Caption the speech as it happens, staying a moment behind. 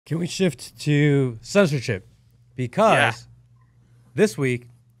Can we shift to censorship? Yeah. Because this week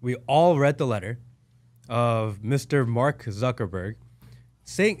we all read the letter of Mr. Mark Zuckerberg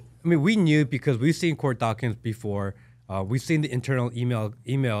saying, I mean, we knew because we've seen court documents before. We've seen the internal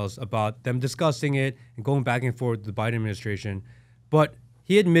emails about them discussing it and going back and forth with the Biden administration. But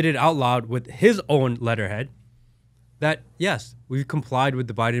he admitted out loud with his own letterhead that, yes, we complied with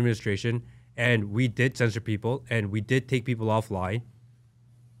the Biden administration and we did censor people and we did take people offline.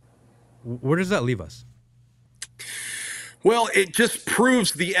 Where does that leave us? Well, it just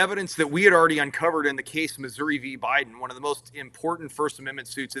proves the evidence that we had already uncovered in the case Missouri v. Biden, one of the most important First Amendment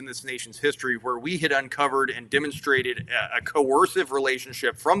suits in this nation's history, where we had uncovered and demonstrated a coercive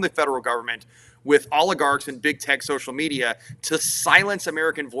relationship from the federal government with oligarchs and big tech social media to silence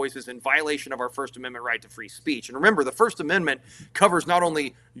American voices in violation of our First Amendment right to free speech. And remember, the First Amendment covers not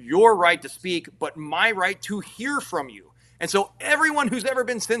only your right to speak, but my right to hear from you. And so everyone who's ever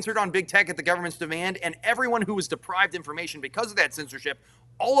been censored on big tech at the government's demand and everyone who was deprived information because of that censorship,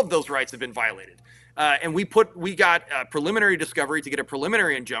 all of those rights have been violated. And we got preliminary discovery to get a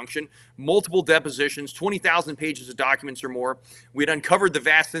preliminary injunction, multiple depositions, 20,000 pages of documents or more. We had uncovered the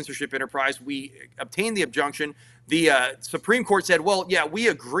vast censorship enterprise. We obtained the injunction. The Supreme Court said, well, yeah, we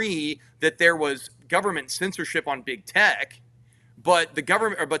agree that there was government censorship on big tech, but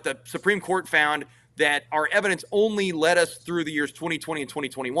the Supreme Court found that our evidence only led us through the years 2020 and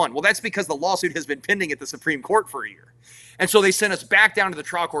 2021. Well, that's because the lawsuit has been pending at the Supreme Court for a year. And so they sent us back down to the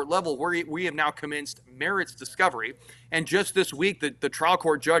trial court level where we have now commenced merits discovery. And just this week, the trial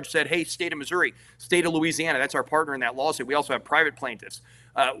court judge said, hey, state of Missouri, state of Louisiana, that's our partner in that lawsuit. We also have private plaintiffs.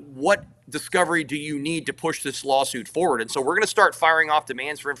 What discovery do you need to push this lawsuit forward? And so we're going to start firing off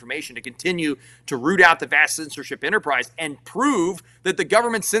demands for information to continue to root out the vast censorship enterprise and prove that the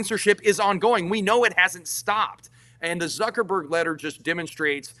government censorship is ongoing. We know it hasn't stopped. And the Zuckerberg letter just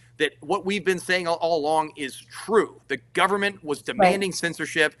demonstrates that what we've been saying all along is true. The government was Right. demanding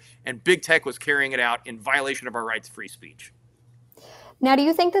censorship and big tech was carrying it out in violation of our right to free speech. Now, do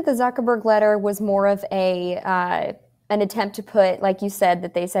you think that the Zuckerberg letter was more of a an attempt to put, like you said,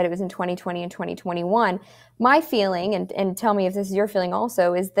 that they said it was in 2020 and 2021? My feeling, and tell me if this is your feeling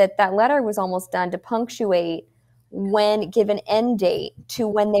also, is that that letter was almost done to punctuate when give an end date to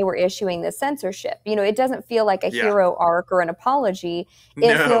when they were issuing the censorship. You know, it doesn't feel like a Yeah. hero arc or an apology.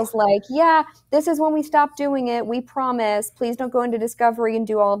 It No. feels like, yeah, this is when we stopped doing it. We promise. Please don't go into discovery and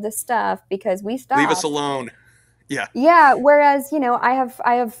do all of this stuff because we Leave us stopped. alone. Yeah. Yeah, whereas, I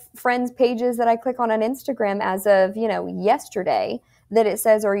have friends pages that I click on Instagram as of, yesterday, that it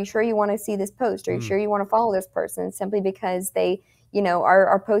says, are you sure you want to see this post? Are you Mm. sure you want to follow this person? Simply because they,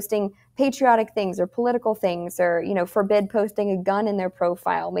 are posting patriotic things or political things, or, forbid posting a gun in their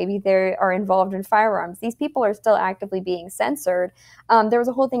profile. Maybe they are involved in firearms. These people are still actively being censored. There was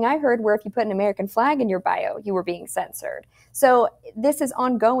a whole thing I heard where if you put an American flag in your bio, you were being censored. So this is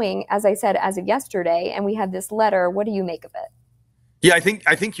ongoing, as I said, as of yesterday, and we had this letter. What do you make of it? Yeah, I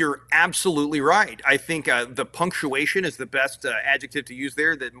think you're absolutely right. I think the punctuation is the best adjective to use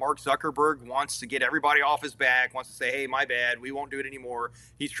there. That Mark Zuckerberg wants to get everybody off his back, wants to say, "Hey, my bad, we won't do it anymore."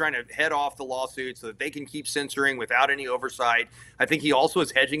 He's trying to head off the lawsuit so that they can keep censoring without any oversight. I think he also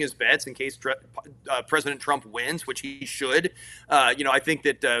is hedging his bets in case President Trump wins, which he should. I think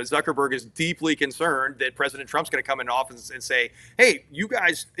that Zuckerberg is deeply concerned that President Trump's going to come into office and say, "Hey, you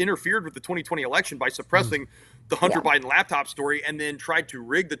guys interfered with the 2020 election by Mm. suppressing the Hunter Yeah. Biden laptop story and then tried to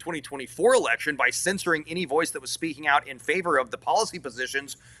rig the 2024 election by censoring any voice that was speaking out in favor of the policy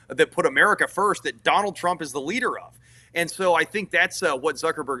positions that put America first, that Donald Trump is the leader of." And so I think that's what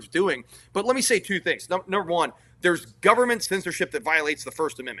Zuckerberg's doing. But let me say two things. Number one, there's government censorship that violates the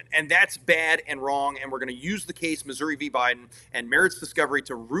First Amendment, and that's bad and wrong. And we're going to use the case Missouri v. Biden and merits discovery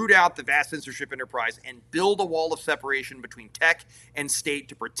to root out the vast censorship enterprise and build a wall of separation between tech and state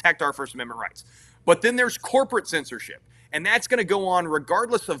to protect our First Amendment rights. But then there's corporate censorship. And that's going to go on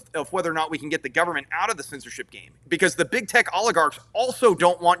regardless of whether or not we can get the government out of the censorship game. Because the big tech oligarchs also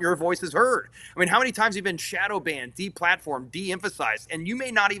don't want your voices heard. I mean, how many times have you been shadow banned, deplatformed, de-emphasized, and you may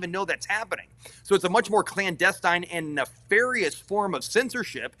not even know that's happening? So it's a much more clandestine and nefarious form of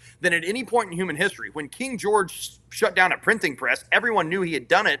censorship than at any point in human history. When King George shut down a printing press, everyone knew he had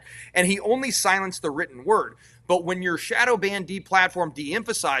done it, and he only silenced the written word. But when you're shadow banned, deplatformed,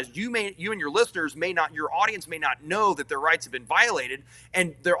 de-emphasized, you and your listeners may not, your audience may not know that their rights have been violated,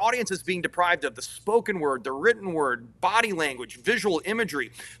 and their audience is being deprived of the spoken word, the written word, body language, visual imagery.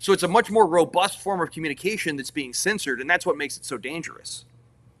 So it's a much more robust form of communication that's being censored, and that's what makes it so dangerous.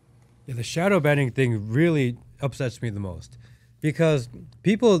 Yeah, the shadow banning thing really upsets me the most because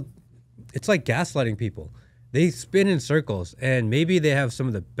people, it's like gaslighting people. they spin in circles, and maybe they have some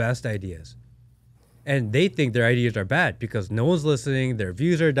of the best ideas. And they think their ideas are bad because no one's listening, their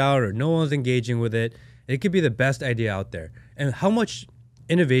views are down, or no one's engaging with it. It could be the best idea out there. And how much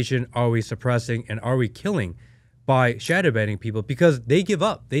innovation are we suppressing and are we killing by shadow banning people because they give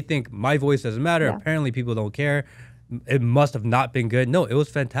up? They think my voice doesn't matter. Yeah. Apparently people don't care. It must have not been good. No, it was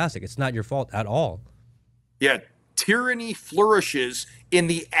fantastic. It's not your fault at all. Yeah. Tyranny flourishes in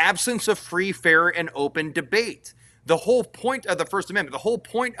the absence of free, fair, and open debate. The whole point of the First Amendment, the whole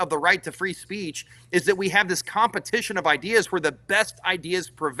point of the right to free speech is that we have this competition of ideas where the best ideas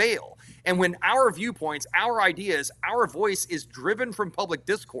prevail. And when our viewpoints, our ideas, our voice is driven from public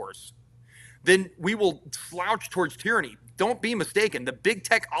discourse, then we will slouch towards tyranny. Don't be mistaken. The big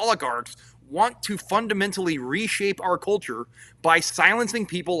tech oligarchs want to fundamentally reshape our culture by silencing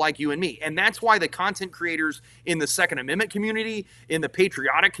people like you and me. And that's why the content creators in the Second Amendment community, in the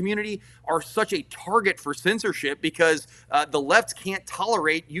patriotic community, are such a target for censorship, because the left can't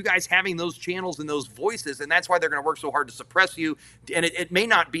tolerate you guys having those channels and those voices. And that's why they're going to work so hard to suppress you. And it may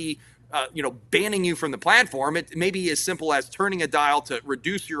not be banning you from the platform. It may be as simple as turning a dial to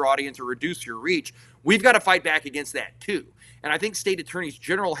reduce your audience or reduce your reach. We've got to fight back against that too. And I think state attorneys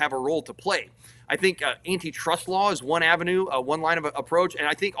general have a role to play. I think antitrust law is one avenue, one line of approach. And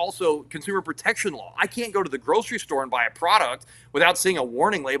I think also consumer protection law. I can't go to the grocery store and buy a product without seeing a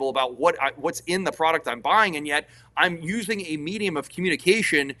warning label about what's in the product I'm buying. And yet I'm using a medium of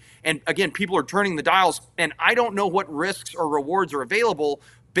communication. And again, people are turning the dials, and I don't know what risks or rewards are available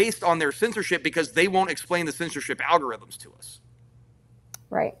based on their censorship, because they won't explain the censorship algorithms to us.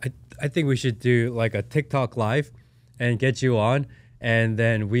 Right. I think we should do like a TikTok live and get you on, and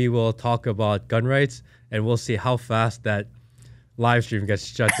then we will talk about gun rights, and we'll see how fast that live stream gets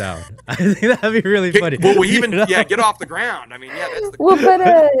shut down. I think that'd be really funny. Well, we even get off the ground. I mean, that's the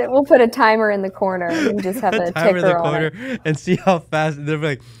we'll put a timer in the corner and just have a timer in the corner and see how fast. They're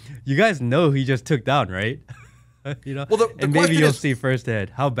like, you guys know he just took down, right? Well, the and maybe you'll see firsthand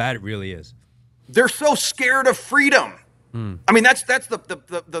how bad it really is. They're so scared of freedom. I mean, that's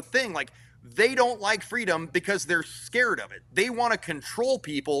the thing. Like, they don't like freedom because they're scared of it. They want to control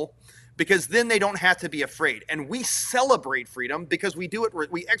people because then they don't have to be afraid. And we celebrate freedom because we do it.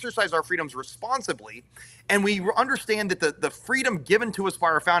 We exercise our freedoms responsibly, and we understand that the freedom given to us by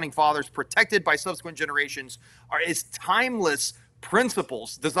our founding fathers, protected by subsequent generations, is timeless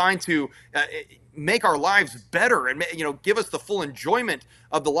principles designed to make our lives better and give us the full enjoyment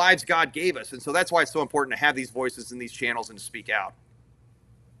of the lives God gave us. And so that's why it's so important to have these voices in these channels and to speak out.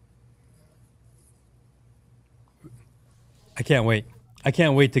 I can't wait. I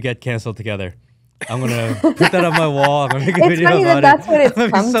can't wait to get canceled together. I'm gonna put that on my wall. I'm gonna make a video about that's what it's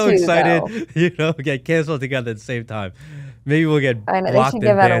I'm come so to, excited, though. Get canceled together at the same time. Maybe we'll get I know, blocked and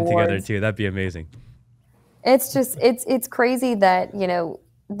banned together awards. too. That'd be amazing. It's just it's crazy that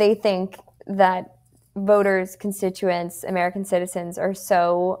they think that voters, constituents, American citizens are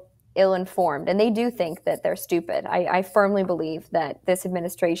so ill-informed, and they do think that they're stupid. I firmly believe that this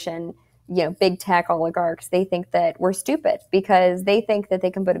administration, big tech oligarchs, they think that we're stupid because they think that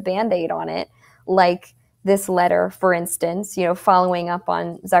they can put a Band-Aid on it, like this letter, for instance, following up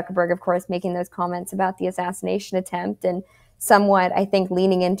on Zuckerberg, of course, making those comments about the assassination attempt, and somewhat, I think,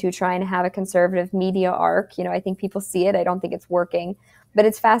 leaning into trying to have a conservative media arc. I think people see it. I don't think it's working. But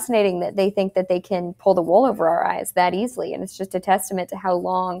it's fascinating that they think that they can pull the wool over our eyes that easily. And it's just a testament to how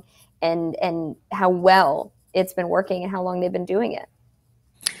long and how well it's been working and how long they've been doing it.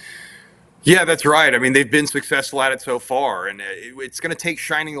 Yeah, that's right. I mean, they've been successful at it so far, and it's going to take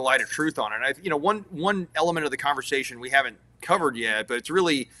shining the light of truth on it. One element of the conversation we haven't covered yet, but it's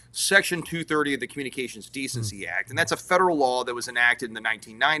really Section 230 of the Communications Decency Act, and that's a federal law that was enacted in the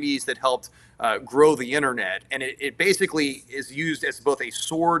 1990s that helped grow the internet, and it basically is used as both a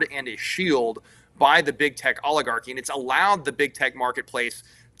sword and a shield by the big tech oligarchy, and it's allowed the big tech marketplace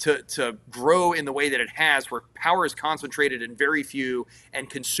to grow in the way that it has, where power is concentrated in very few, and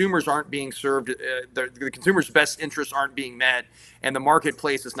consumers aren't being served, the consumers' best interests aren't being met, and the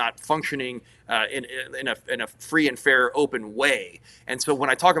marketplace is not functioning in a free and fair, open way. And so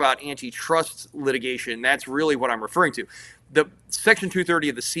when I talk about antitrust litigation, that's really what I'm referring to. The Section 230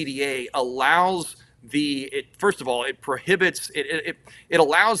 of the CDA allows first of all, it prohibits, it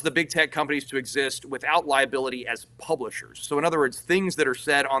allows the big tech companies to exist without liability as publishers. So in other words, things that are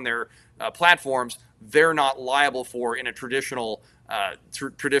said on their platforms, they're not liable for in a traditional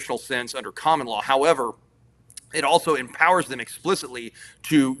sense under common law. However, it also empowers them explicitly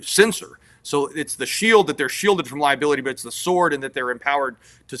to censor. So it's the shield that they're shielded from liability, but it's the sword and that they're empowered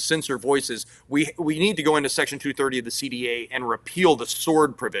to censor voices. We need to go into Section 230 of the CDA and repeal the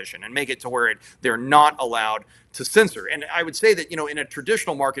sword provision and make it to where they're not allowed to censor. And I would say that, in a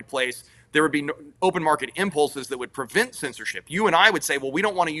traditional marketplace, there would be open market impulses that would prevent censorship. You and I would say, well, we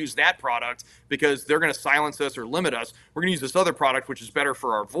don't want to use that product because they're going to silence us or limit us. We're going to use this other product, which is better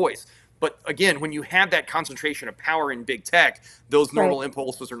for our voice. But again, when you have that concentration of power in big tech, those normal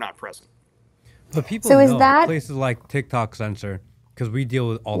impulses are not present. But people know places like TikTok censor because we deal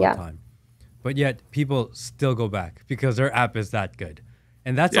with it all the time. But yet people still go back because their app is that good.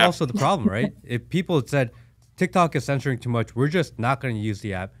 And that's also the problem, right? If people said TikTok is censoring too much, we're just not going to use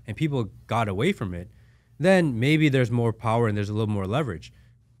the app, and people got away from it, then maybe there's more power and there's a little more leverage.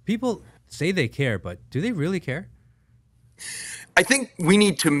 People say they care, but do they really care? I think we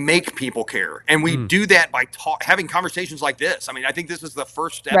need to make people care, and we do that by having conversations like this. I mean, I think this is the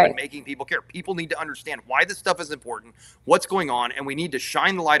first step in making people care. People need to understand why this stuff is important, what's going on, and we need to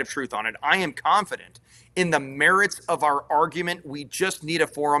shine the light of truth on it. I am confident in the merits of our argument. We just need a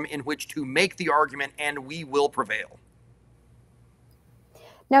forum in which to make the argument, and we will prevail.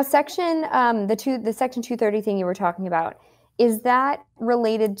 Now, the Section 230 thing you were talking about, is that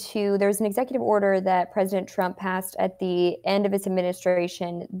related to, there's an executive order that President Trump passed at the end of his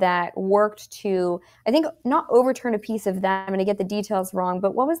administration that worked to, I think, not overturn a piece of that. I'm going to get the details wrong,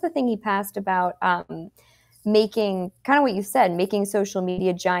 but what was the thing he passed about making, kind of what you said, making social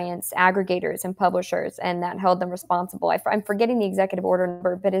media giants aggregators and publishers, and that held them responsible? I'm forgetting the executive order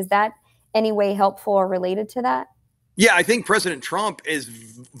number, but is that any way helpful or related to that? Yeah, I think President Trump is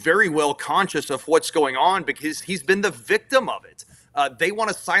very well conscious of what's going on because he's been the victim of it. They want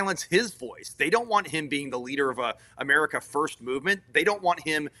to silence his voice. They don't want him being the leader of a America First movement. They don't want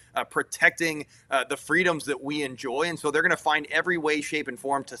him protecting the freedoms that we enjoy. And so they're going to find every way, shape, and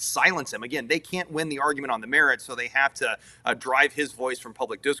form to silence him. Again, they can't win the argument on the merits, so they have to drive his voice from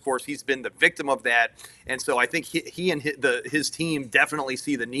public discourse. He's been the victim of that. And so I think he and his team definitely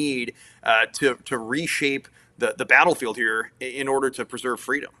see the need to reshape the battlefield here in order to preserve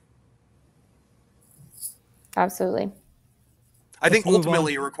freedom. Absolutely. I think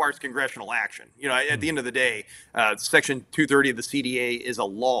ultimately it requires congressional action. At the end of the day, Section 230 of the CDA is a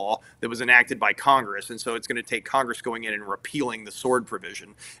law that was enacted by Congress. And so it's going to take Congress going in and repealing the sword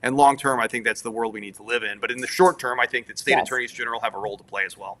provision. And long term, I think that's the world we need to live in. But in the short term, I think that state attorneys general have a role to play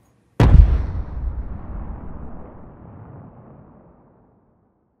as well.